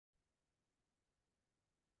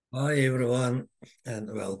Hi everyone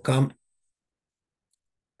and welcome.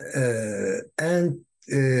 In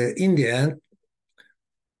the end,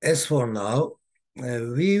 as for now,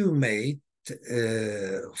 we've made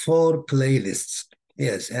four playlists.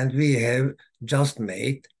 Yes, and we have just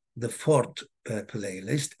made the fourth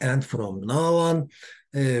playlist. And from now on,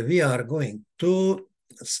 we are going to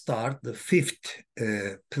start the fifth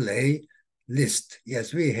playlist.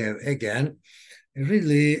 Yes, we have again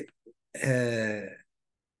really uh,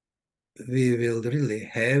 we will really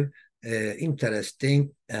have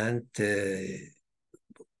interesting and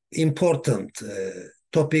important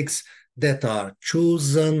topics that are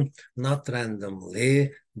chosen not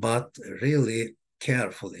randomly but really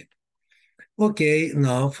carefully. Okay,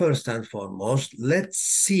 now first and foremost, let's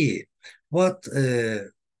see what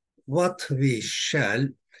we shall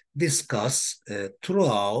discuss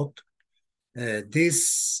throughout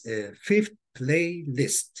this fifth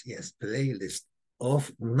playlist, yes, playlist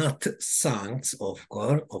of not songs, of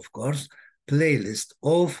course, playlist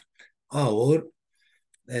of our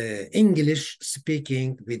English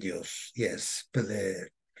speaking videos, yes,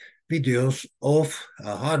 videos of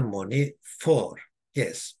Harmony 4,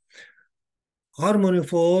 yes, Harmony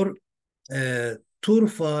 4, Tour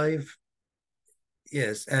 5,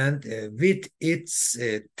 yes, and with its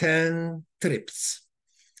 10 trips.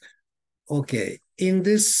 Okay, in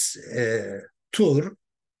this tour,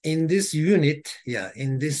 in this unit,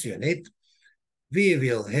 we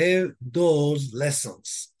will have those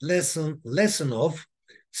lessons. Lesson of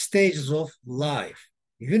stages of life,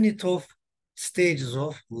 unit of stages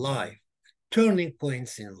of life, turning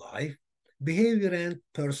points in life, behavior and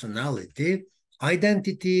personality,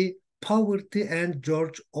 identity, poverty, and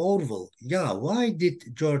George Orwell. Yeah, why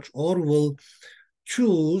did George Orwell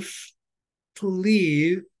choose to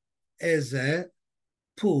live as a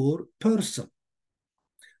poor person?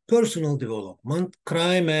 Personal development,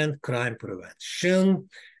 crime and crime prevention,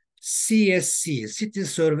 CSC, city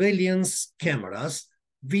surveillance cameras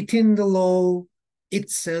within the law.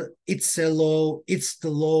 It's a law. It's the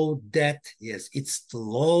law that, yes, it's the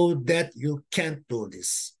law that you can't do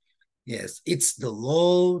this. Yes, it's the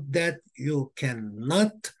law that you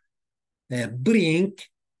cannot bring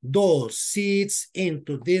those seeds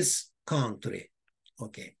into this country.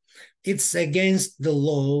 Okay, it's against the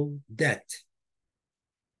law that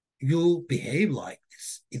you behave like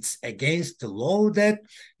this. It's against the law that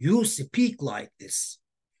you speak like this.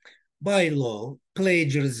 By law,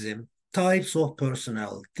 plagiarism, types of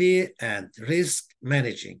personality, and risk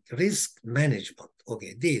management.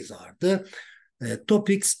 Okay, these are the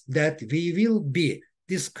topics that we will be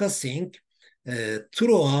discussing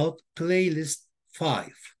throughout playlist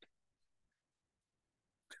 5.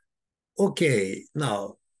 Okay,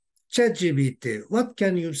 now ChatGPT, what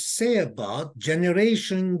can you say about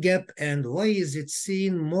generation gap and why is it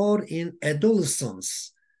seen more in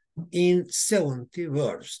adolescence in 70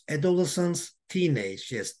 words? Adolescence, teenage,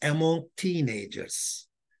 yes, among teenagers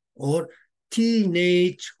or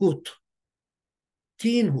teenagehood,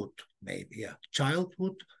 teenhood, maybe, yeah,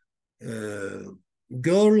 childhood, uh,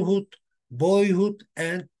 girlhood, boyhood,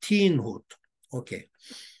 and teenhood. Okay.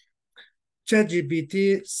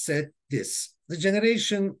 ChatGPT said this. The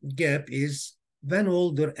generation gap is when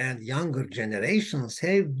older and younger generations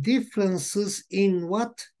have differences in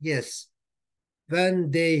what? Yes,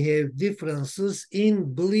 when they have differences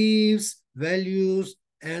in beliefs, values,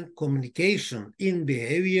 and communication, in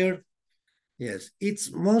behavior. Yes,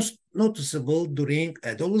 it's most noticeable during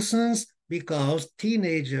adolescence because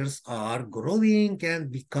teenagers are growing and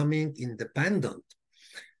becoming independent.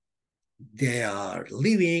 They are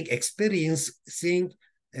living, experiencing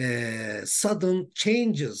sudden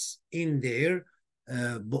changes in their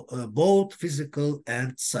both physical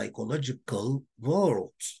and psychological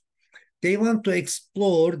worlds. They want to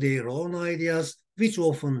explore their own ideas, which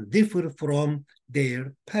often differ from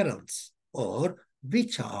their parents, or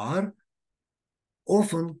which are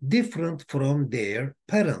often different from their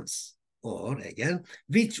parents, or again,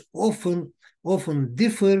 which often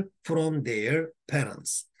differ from their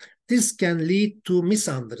parents. This can lead to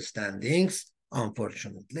misunderstandings,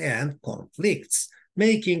 unfortunately, and conflicts,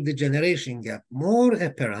 making the generation gap more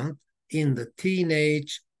apparent in the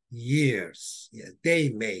teenage years. Yeah, they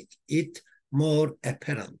make it more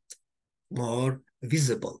apparent, more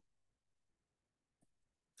visible.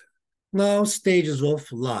 Now, stages of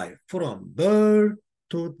life from birth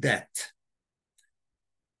to death,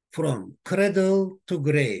 from cradle to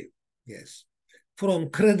grave. Yes. From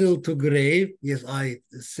cradle to grave. Yes, I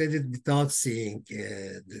said it without seeing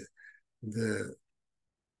the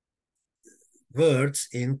words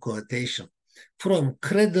in quotation. From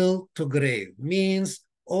cradle to grave means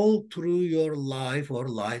all through your life or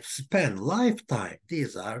lifespan, lifetime.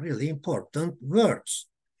 These are really important words.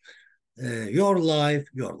 Your life,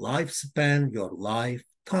 your lifespan, your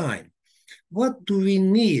lifetime. What do we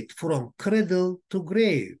need from cradle to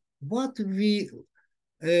grave? What don't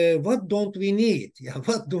we need? Yeah,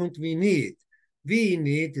 what don't we need? We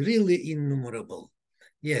need really innumerable.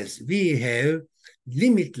 Yes, we have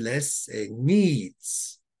limitless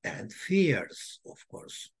needs and fears, of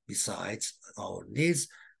course. Besides our needs,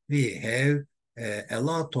 we have a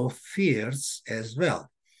lot of fears as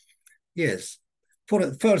well. Yes,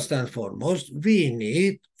 first and foremost, we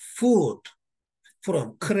need food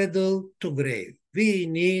from cradle to grave. We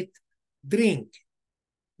need drink.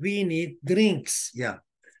 We need drinks. Yeah,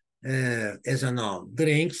 as a noun,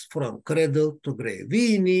 drinks from cradle to grave.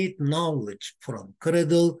 We need knowledge from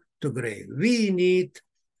cradle to grave. We need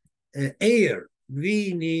air.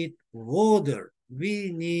 We need water.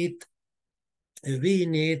 We need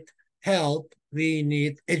help. We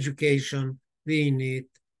need education. We need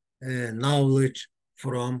knowledge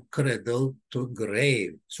from cradle to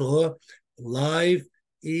grave. So life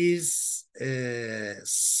is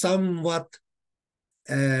somewhat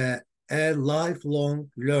a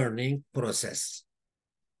lifelong learning process.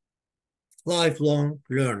 Lifelong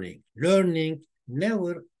learning. Learning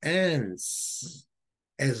never ends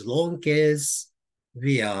as long as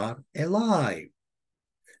we are alive.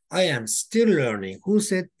 I am still learning. Who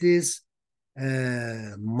said this?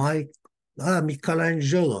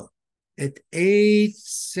 Michelangelo. At age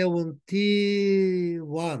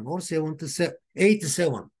 71 or 77,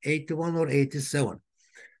 87, 81 or 87.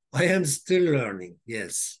 I am still learning,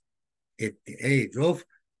 yes, at the age of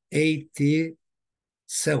 87.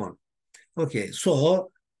 Okay,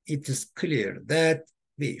 so it is clear that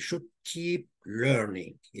we should keep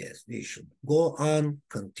learning. Yes, we should go on,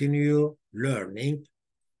 continue learning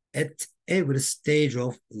at every stage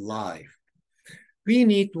of life. We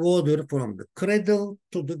need water from the cradle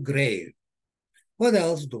to the grave. What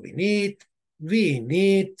else do we need? We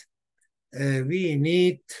need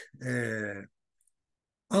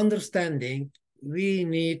understanding. We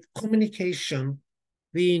need communication.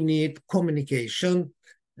 We need communication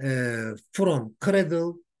from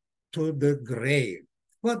cradle to the grave.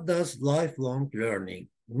 What does lifelong learning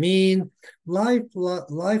mean?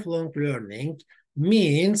 Lifelong learning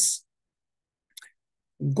means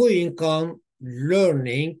going on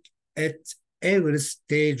learning at every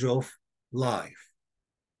stage of life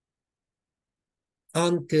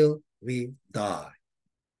until we die.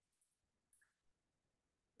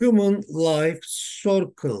 Human life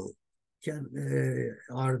circle.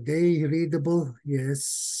 Are they readable?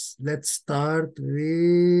 Yes. Let's start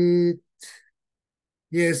with,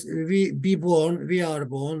 yes, we are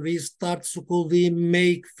born, we start school, we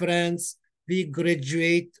make friends, we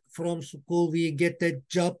graduate from school, we get a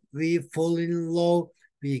job, we fall in love,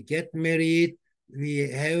 we get married, we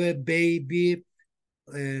have a baby,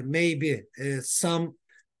 maybe some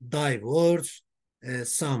divorce,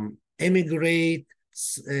 some emigrate,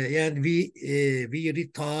 and we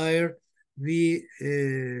retire, we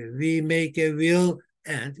make a will,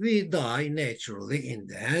 and we die naturally in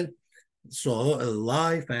the end. So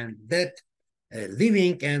life and death,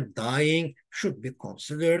 living and dying should be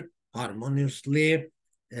considered harmoniously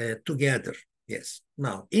together. Yes.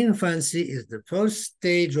 Now, infancy is the first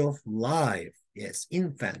stage of life. Yes,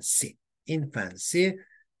 infancy. Infancy,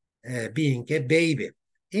 being a baby.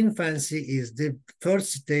 Infancy is the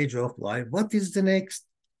first stage of life. What is the next?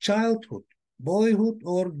 Childhood, boyhood,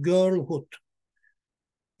 or girlhood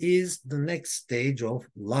is the next stage of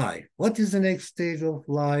life. What is the next stage of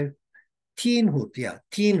life? Teenhood, yeah,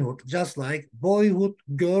 teenhood, just like boyhood,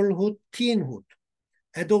 girlhood, teenhood,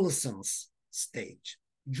 adolescence stage,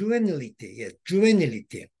 juvenility, yes,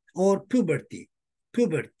 juvenility, or puberty,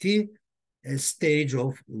 puberty, a stage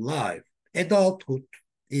of life. Adulthood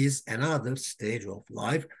is another stage of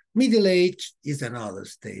life. Middle age is another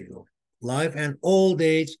stage of life, and old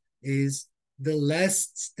age is the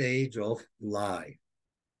last stage of life.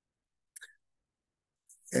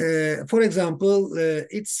 For example,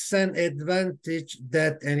 it's an advantage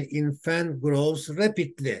that an infant grows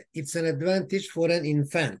rapidly. It's an advantage for an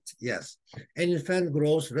infant, yes. An infant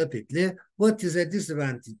grows rapidly. What is a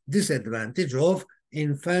disadvantage of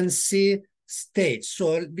infancy stage?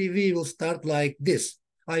 So we will start like this.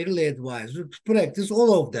 I really advise you to practice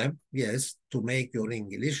all of them, yes, to make your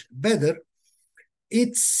English better.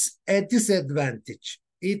 It's a disadvantage.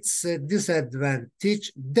 It's a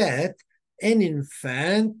disadvantage that an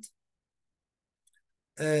infant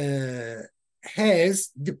has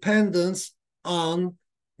dependence on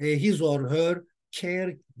his or her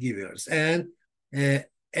caregivers, and an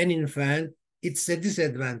infant It's a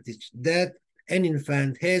disadvantage that an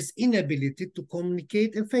infant has inability to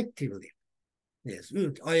communicate effectively. Yes,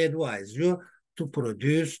 I advise you to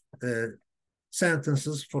produce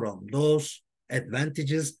sentences from those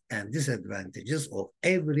advantages and disadvantages of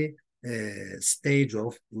every stage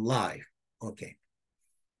of life. Okay.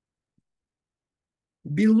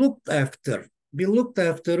 Be looked after. Be looked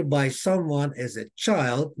after by someone as a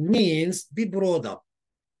child means be brought up.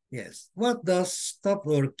 Yes. What does stop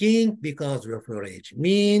working because of your age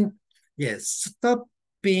mean? Yes. Stop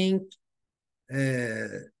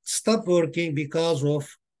working because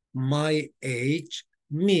of my age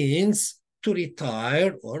means to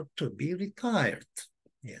retire or to be retired.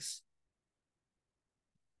 Yes.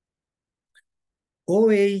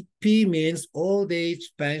 OAP means old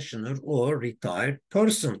age pensioner or retired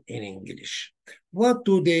person in English. What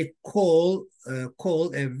do they call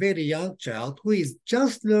a very young child who is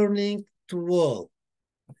just learning to walk?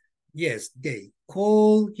 Yes, they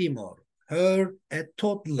call him or her a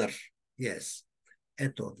toddler. Yes, a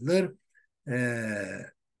toddler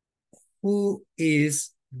who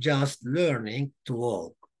is just learning to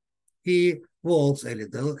walk. He walks a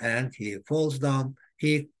little and he falls down.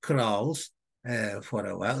 He crawls for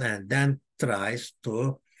a while and then tries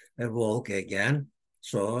to walk again.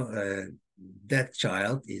 So that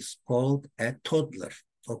child is called a toddler.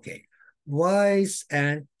 Okay. Wise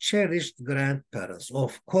and cherished grandparents,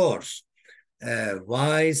 of course.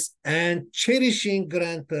 Wise and cherishing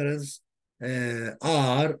grandparents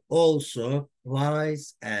are also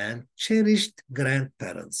wise and cherished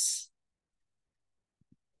grandparents.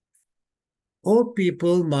 All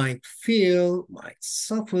people might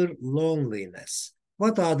suffer loneliness.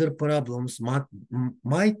 What other problems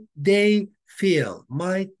might they feel?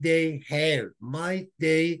 Might they have? Might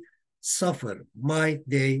they suffer? Might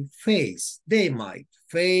they face? They might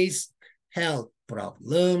face health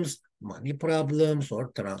problems, money problems,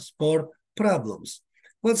 or transport problems.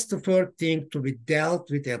 What's the first thing to be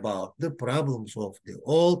dealt with about the problems of the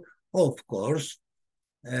old? Of course,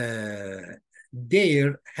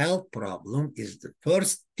 their health problem is the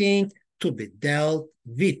first thing to be dealt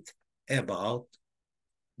with about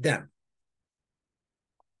them,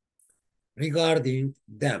 regarding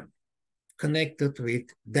them, connected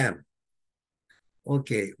with them.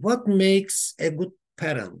 Okay, what makes a good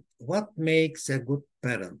parent? What makes a good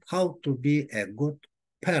parent? How to be a good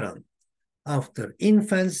parent? After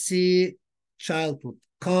infancy, childhood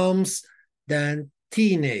comes, then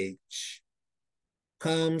teenage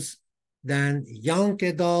comes, then young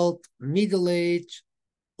adult, middle age,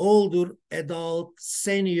 older adult,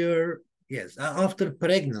 senior. Yes, after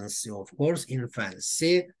pregnancy, of course,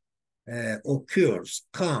 infancy occurs,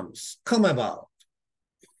 come about.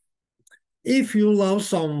 If you love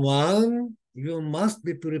someone, you must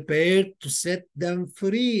be prepared to set them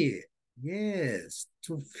free. Yes,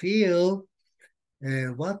 to feel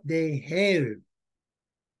what they have,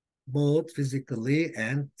 both physically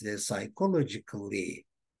and psychologically.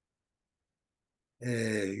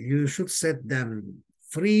 You should set them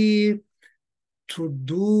free to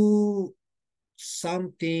do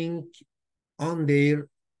something on their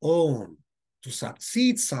own, to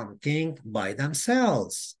succeed something by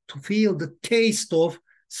themselves, to feel the taste of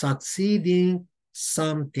succeeding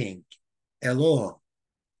something alone.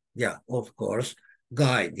 Yeah, of course,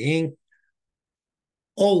 guiding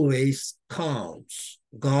always counts.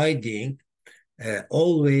 Guiding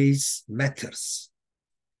always matters.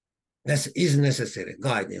 Is necessary.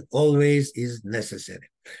 Guiding always is necessary.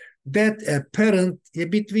 That a parent,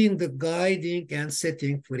 between the guiding and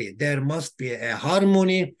setting free, there must be a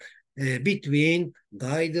harmony between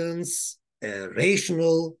guidance,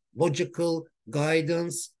 rational, logical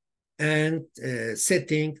guidance, and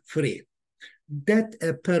setting free. That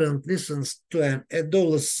a parent listens to an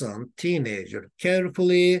adolescent, teenager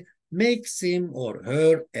carefully makes him or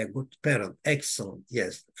her a good parent. Excellent.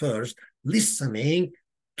 Yes, first, listening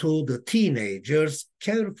to the teenagers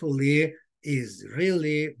carefully is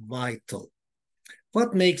really vital.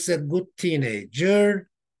 What makes a good teenager?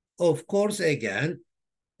 Of course, again,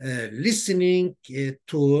 listening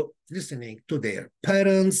to their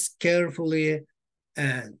parents carefully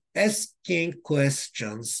and asking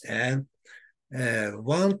questions and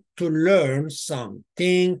want to learn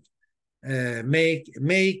something,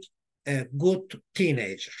 make a good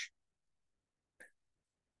teenager.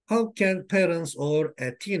 How can parents or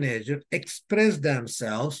a teenager express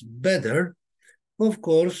themselves better? Of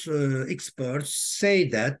course, experts say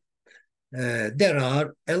that there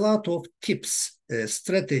are a lot of tips,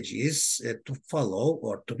 strategies to follow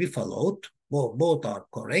or to be followed. Both are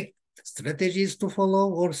correct. Strategies to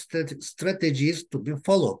follow or strategies to be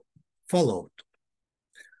followed.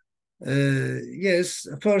 Yes,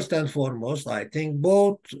 first and foremost, I think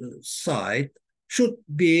both sides should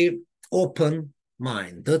be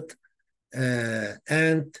open-minded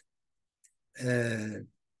and uh,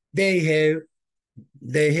 they have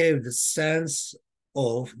the sense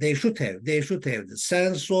of they should have the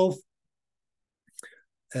sense of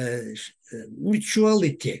uh,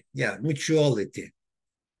 mutuality. Yeah, mutuality.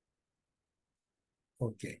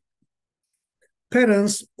 Okay.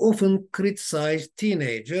 Parents often criticize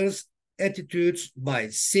teenagers' attitudes by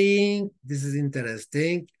saying, this is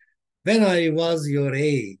interesting, when I was your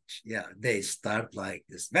age. Yeah, they start like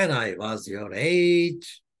this. When I was your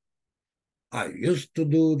age, I used to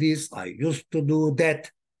do this, I used to do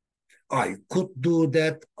that. I could do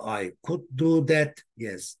that. I could do that.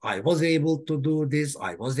 Yes, I was able to do this.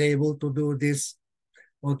 I was able to do this.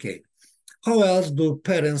 Okay. How else do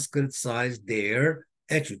parents criticize their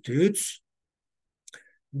attitudes?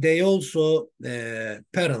 They also,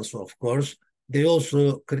 parents, of course, they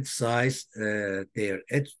also criticize their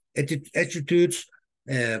attitudes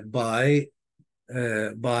by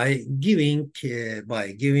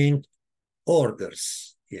giving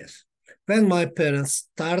orders. Yes. When my parents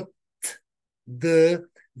start the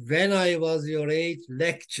when I was your age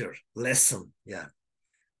lesson. Yeah.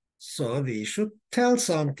 So we should tell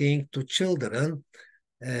something to children,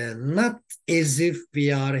 not as if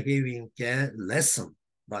we are having a lesson,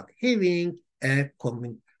 but having a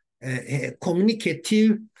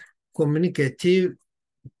communicative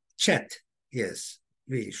chat. Yes,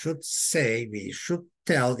 we should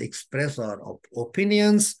tell, express our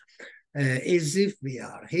opinions as if we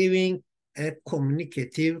are having a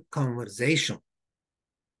communicative conversation.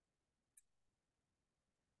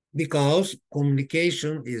 Because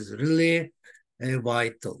communication is really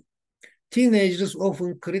vital. Teenagers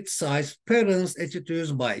often criticize parents'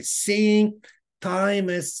 attitudes by saying, time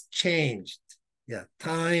has changed. Yeah,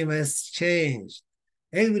 time has changed.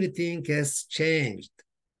 Everything has changed.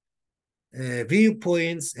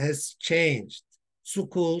 Viewpoints has changed.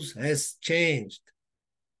 Schools has changed.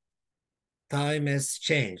 Time has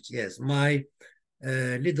changed. Yes, my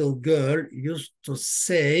little girl used to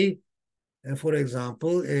say, for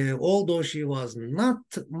example, although she was not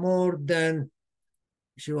more than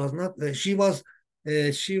she was not she was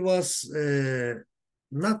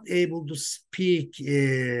not able to speak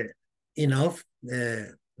enough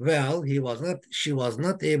well. He was not She was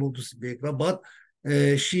not able to speak well, but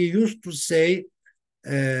she used to say,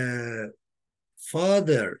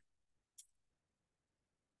 father,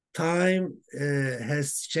 time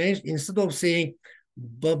has changed. Instead of saying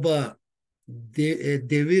baba,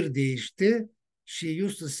 devir değişti, she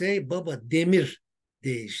used to say baba, demir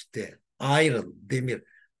değişti. Iron, demir.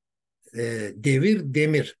 Devir,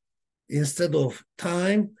 demir. Instead of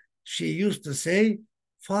time, she used to say,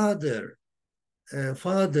 father,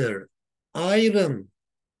 father, iron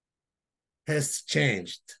has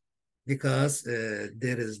changed, because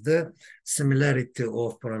there is the similarity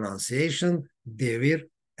of pronunciation, devir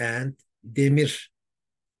and demir.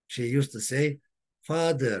 She used to say,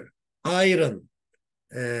 father, iron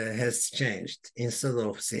has changed, instead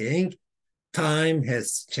of saying time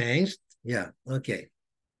has changed. Yeah, okay.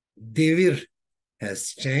 Devir has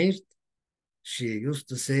changed. She used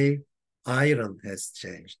to say, iron has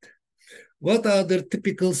changed. What other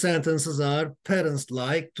typical sentences are parents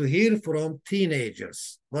like to hear from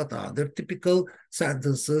teenagers? What other typical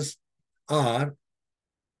sentences are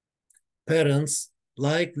parents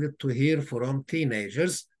likely to hear from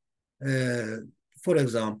teenagers? For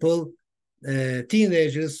example,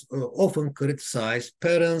 teenagers often criticize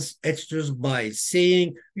parents' attitudes by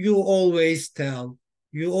saying, you always tell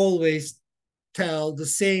the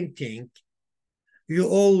same thing. You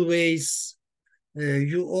always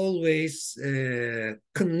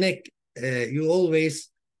connect, you always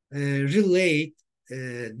relate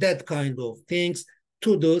that kind of things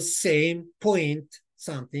to the same point.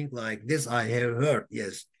 Something like this I have heard,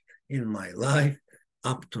 yes, in my life.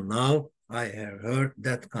 Up to now, I have heard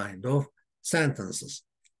that kind of sentences.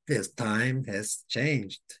 This time has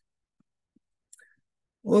changed.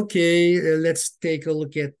 Okay, let's take a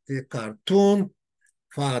look at the cartoon.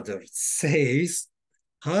 Father says,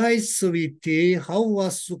 hi, sweetie, how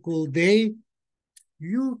was school day?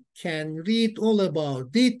 You can read all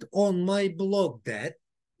about it on my blog, Dad.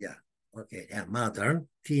 Yeah, okay, a modern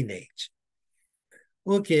teenage.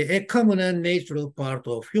 Okay, a common and natural part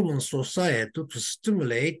of human society to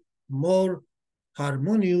stimulate more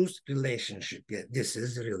harmonious relationship. Yeah, this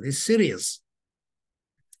is really serious.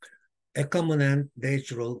 A common and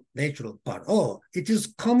natural part. Oh, it is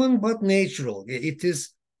common but natural. It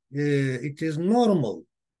is normal.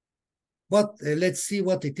 But let's see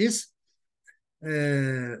what it is.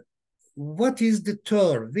 what is the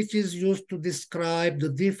term which is used to describe the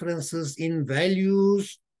differences in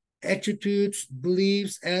values, attitudes,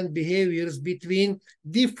 beliefs, and behaviors between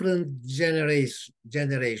different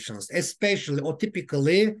generations, especially or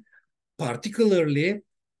typically, particularly,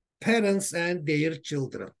 parents and their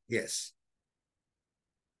children? Yes,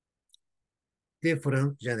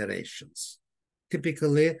 different generations.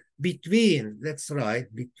 Typically, between, that's right,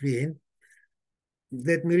 between.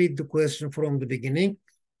 Let me read the question from the beginning.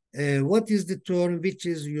 What is the term which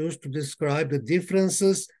is used to describe the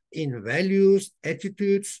differences in values,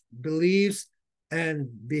 attitudes, beliefs, and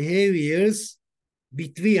behaviors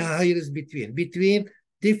between, here is between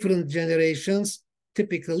different generations,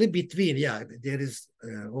 typically between, yeah, there is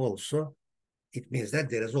also, it means that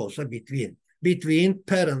there is also between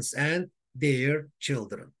parents and their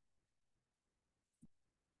children.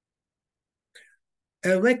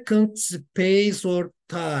 A vacant space or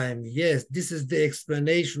time. Yes, this is the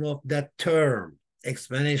explanation of that term,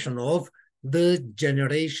 explanation of the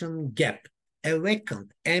generation gap. A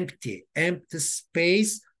vacant, empty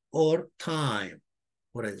space or time.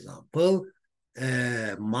 For example,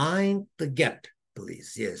 mind the gap,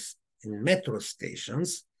 please. Yes, in metro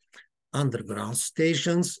stations, underground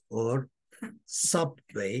stations, or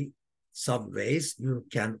subways, you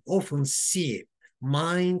can often see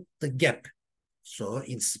mind the gap. So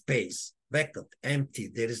in space, vacant, empty,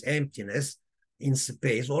 there is emptiness in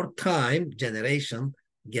space or time, generation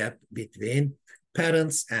gap between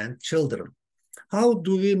parents and children. How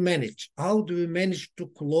do we manage? How do we manage to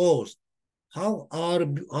close? How are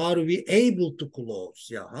we able to close?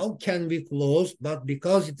 Yeah, how can we close? But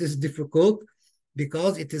because it is difficult,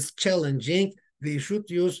 because it is challenging, we should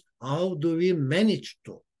use how do we manage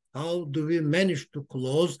to? How do we manage to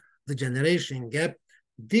close the generation gap,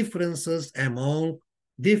 differences among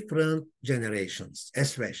different generations,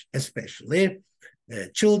 especially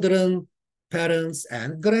children, parents,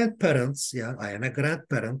 and grandparents? Yeah, I am a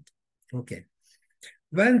grandparent. Okay.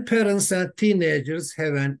 When parents and teenagers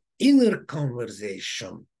have an inner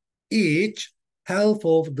conversation, each half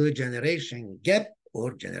of the generation gap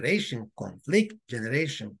or generation conflict,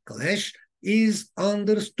 generation clash is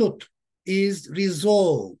understood, is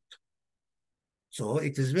resolved. So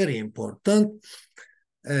it is very important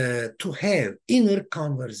to have inner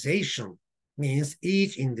conversation, means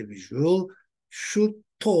each individual should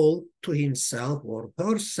talk to himself or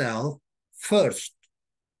herself first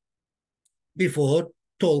before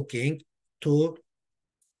talking to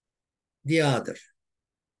the other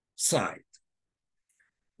side.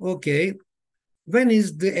 Okay, when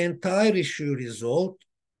is the entire issue resolved?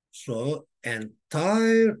 So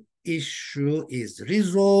entire issue is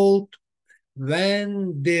resolved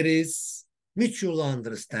when there is mutual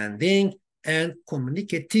understanding and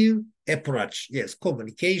communicative approach. Yes,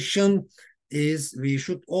 communication is, we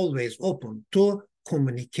should always open to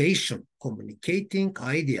communication, communicating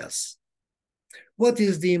ideas. What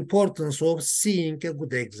is the importance of seeing a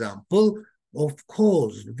good example? Of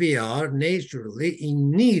course, we are naturally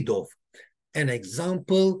in need of an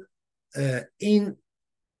example in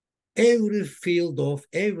every field of,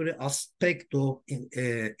 every aspect of,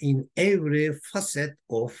 in every facet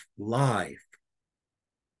of life.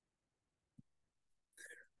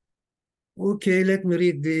 Okay, let me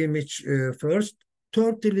read the image first.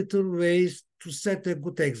 30 little ways to set a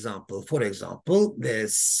good example. For example,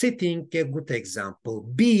 setting a good example,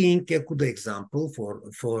 being a good example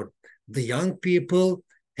for the young people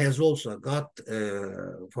has also got,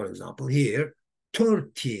 for example, here,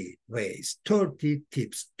 30 ways, 30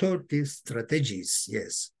 tips, 30 strategies.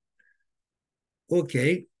 Yes.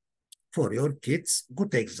 Okay, for your kids,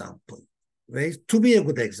 good example. Ways to be a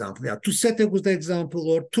good example, yeah, to set a good example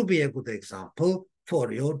or to be a good example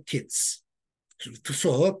for your kids.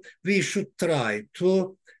 So we should try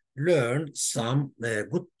to learn some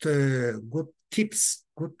good tips,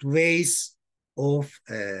 good ways of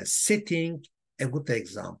setting a good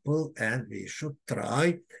example, and we should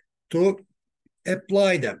try to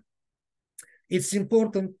apply them. It's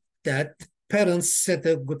important that parents set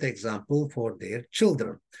a good example for their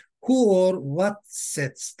children. Who or what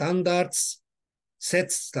sets standards?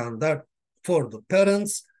 Sets standard for the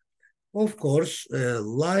parents, of course,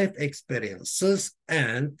 life experiences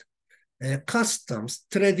and customs,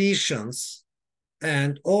 traditions,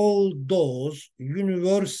 and all those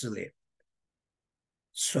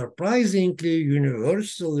surprisingly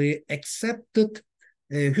universally accepted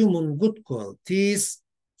human good qualities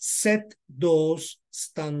set those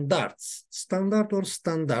standards. Standard or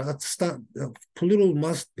standard, plural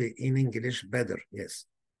must be in English better, yes.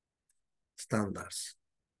 Standards.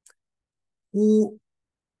 Who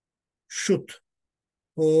should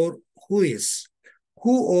or who is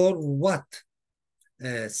Who or what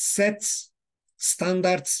sets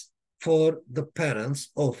standards for the parents?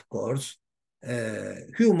 Of course,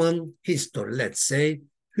 human history, let's say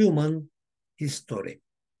human history,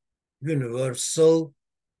 universal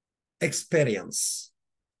experience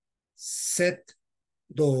set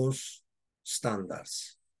those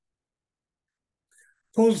standards.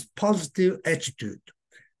 Positive attitude.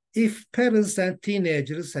 If parents and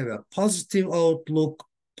teenagers have a positive outlook,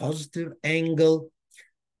 positive angle,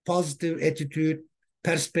 positive attitude,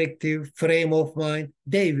 perspective, frame of mind,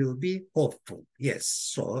 they will be hopeful. Yes,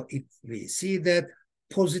 so we see that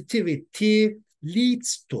positivity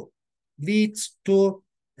leads to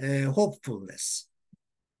hopefulness.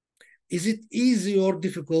 Is it easy or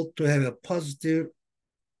difficult to have a positive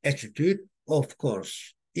attitude? Of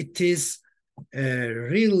course, it is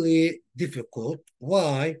really difficult.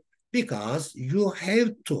 Why? Because you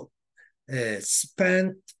have to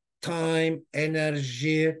spend time,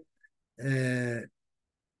 energy,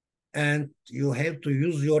 and you have to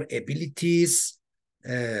use your abilities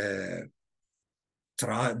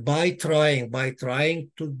by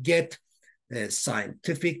trying to get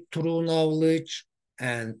scientific true knowledge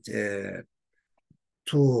and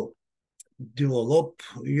to develop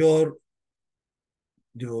your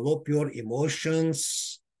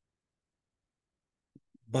emotions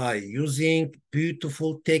by using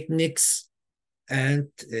beautiful techniques, and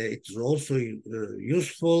it's also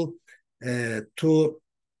useful to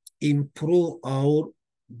improve our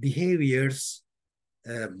behaviors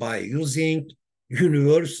by using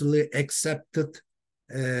universally accepted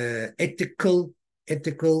ethical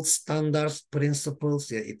standards,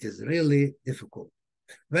 principles. Yeah, it is really difficult.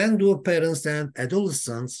 When do parents and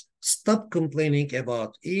adolescents stop complaining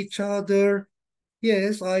about each other?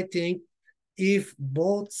 Yes, I think if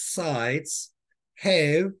both sides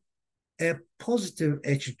have a positive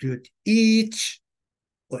attitude each,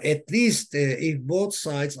 or at least if both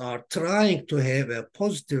sides are trying to have a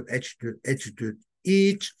positive attitude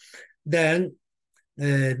each, then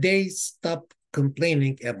they stop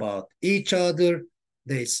complaining about each other,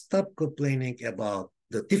 they stop complaining about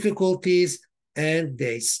the difficulties, and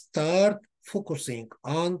they start focusing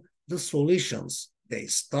on the solutions. They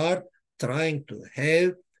start trying to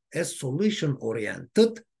have a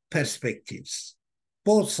solution-oriented perspectives.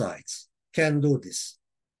 Both sides can do this.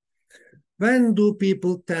 When do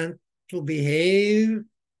people tend to behave,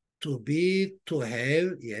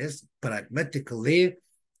 yes, pragmatically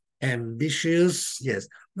ambitious? Yes.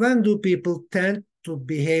 When do people tend to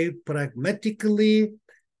behave pragmatically,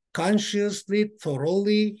 consciously,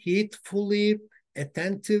 thoroughly, heedfully,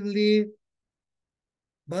 attentively?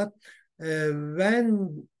 But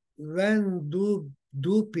when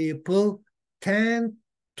do people tend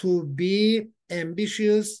to be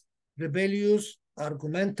ambitious, rebellious,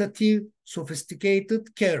 argumentative,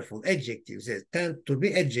 sophisticated, careful? Adjectives. Yes. Tend to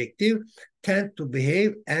be adjective, tend to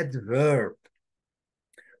behave adverb.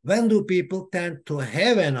 When do people tend to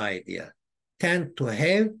have an idea? Tend to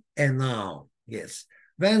have a noun. Yes.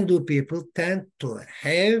 When do people tend to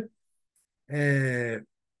have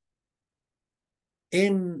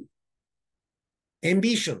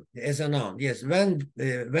ambition as a noun? Yes.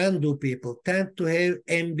 When do people tend to have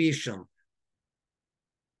ambition?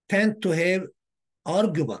 Tend to have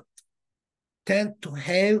argument. Tend to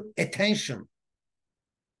have attention.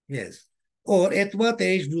 Yes. Or at what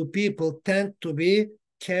age do people tend to be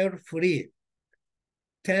carefree?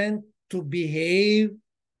 Tend to behave,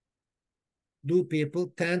 do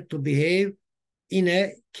people tend to behave in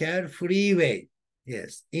a carefree way?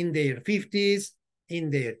 Yes, in their 50s,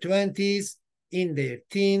 in their 20s, in their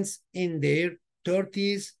teens, in their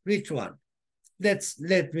 30s, which one?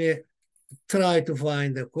 Let me try to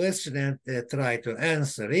find the question and try to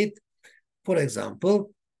answer it. For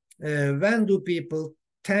example, when do people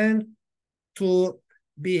tend to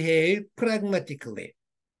behave pragmatically?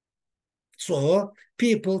 So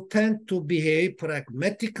people tend to behave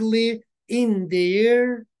pragmatically in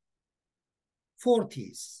their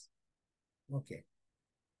 40s. Okay,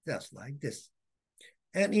 just like this.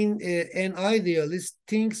 And an idealist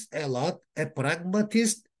thinks a lot, a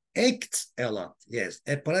pragmatist acts a lot. Yes,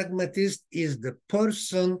 a pragmatist is the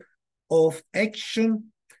person of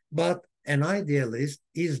action, but an idealist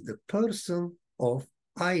is the person of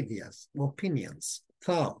ideas, opinions,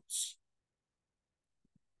 thoughts.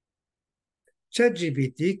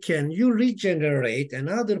 ChatGPT, can you regenerate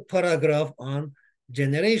another paragraph on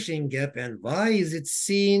generation gap and why is it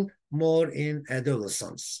seen more in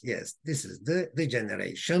adolescence? Yes, this is the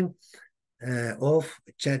generation of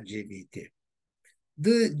ChatGPT.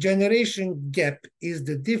 The generation gap is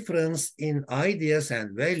the difference in ideas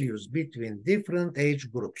and values between different age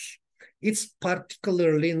groups. It's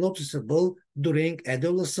particularly noticeable during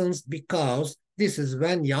adolescence because this is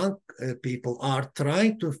when young people are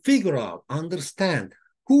trying to figure out, understand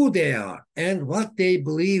who they are and what they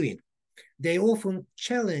believe in. They often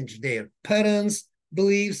challenge their parents'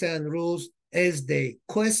 beliefs and rules as they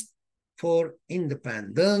quest for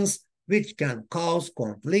independence, which can cause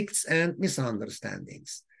conflicts and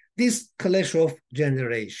misunderstandings. This clash of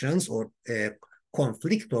generations or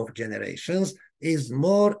conflict of generations is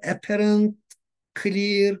more apparent,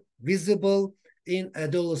 clear, visible in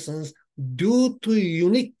adolescence due to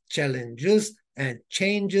unique challenges and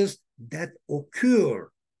changes that occur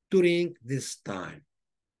during this time.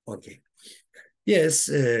 Okay. Yes,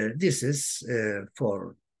 this is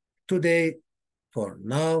for today, for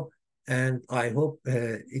now, and I hope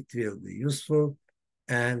it will be useful,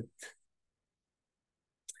 and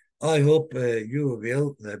I hope you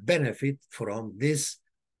will benefit from this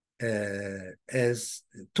as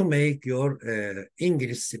to make your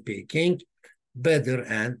English speaking better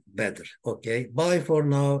and better. Okay, bye for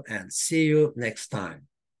now and see you next time.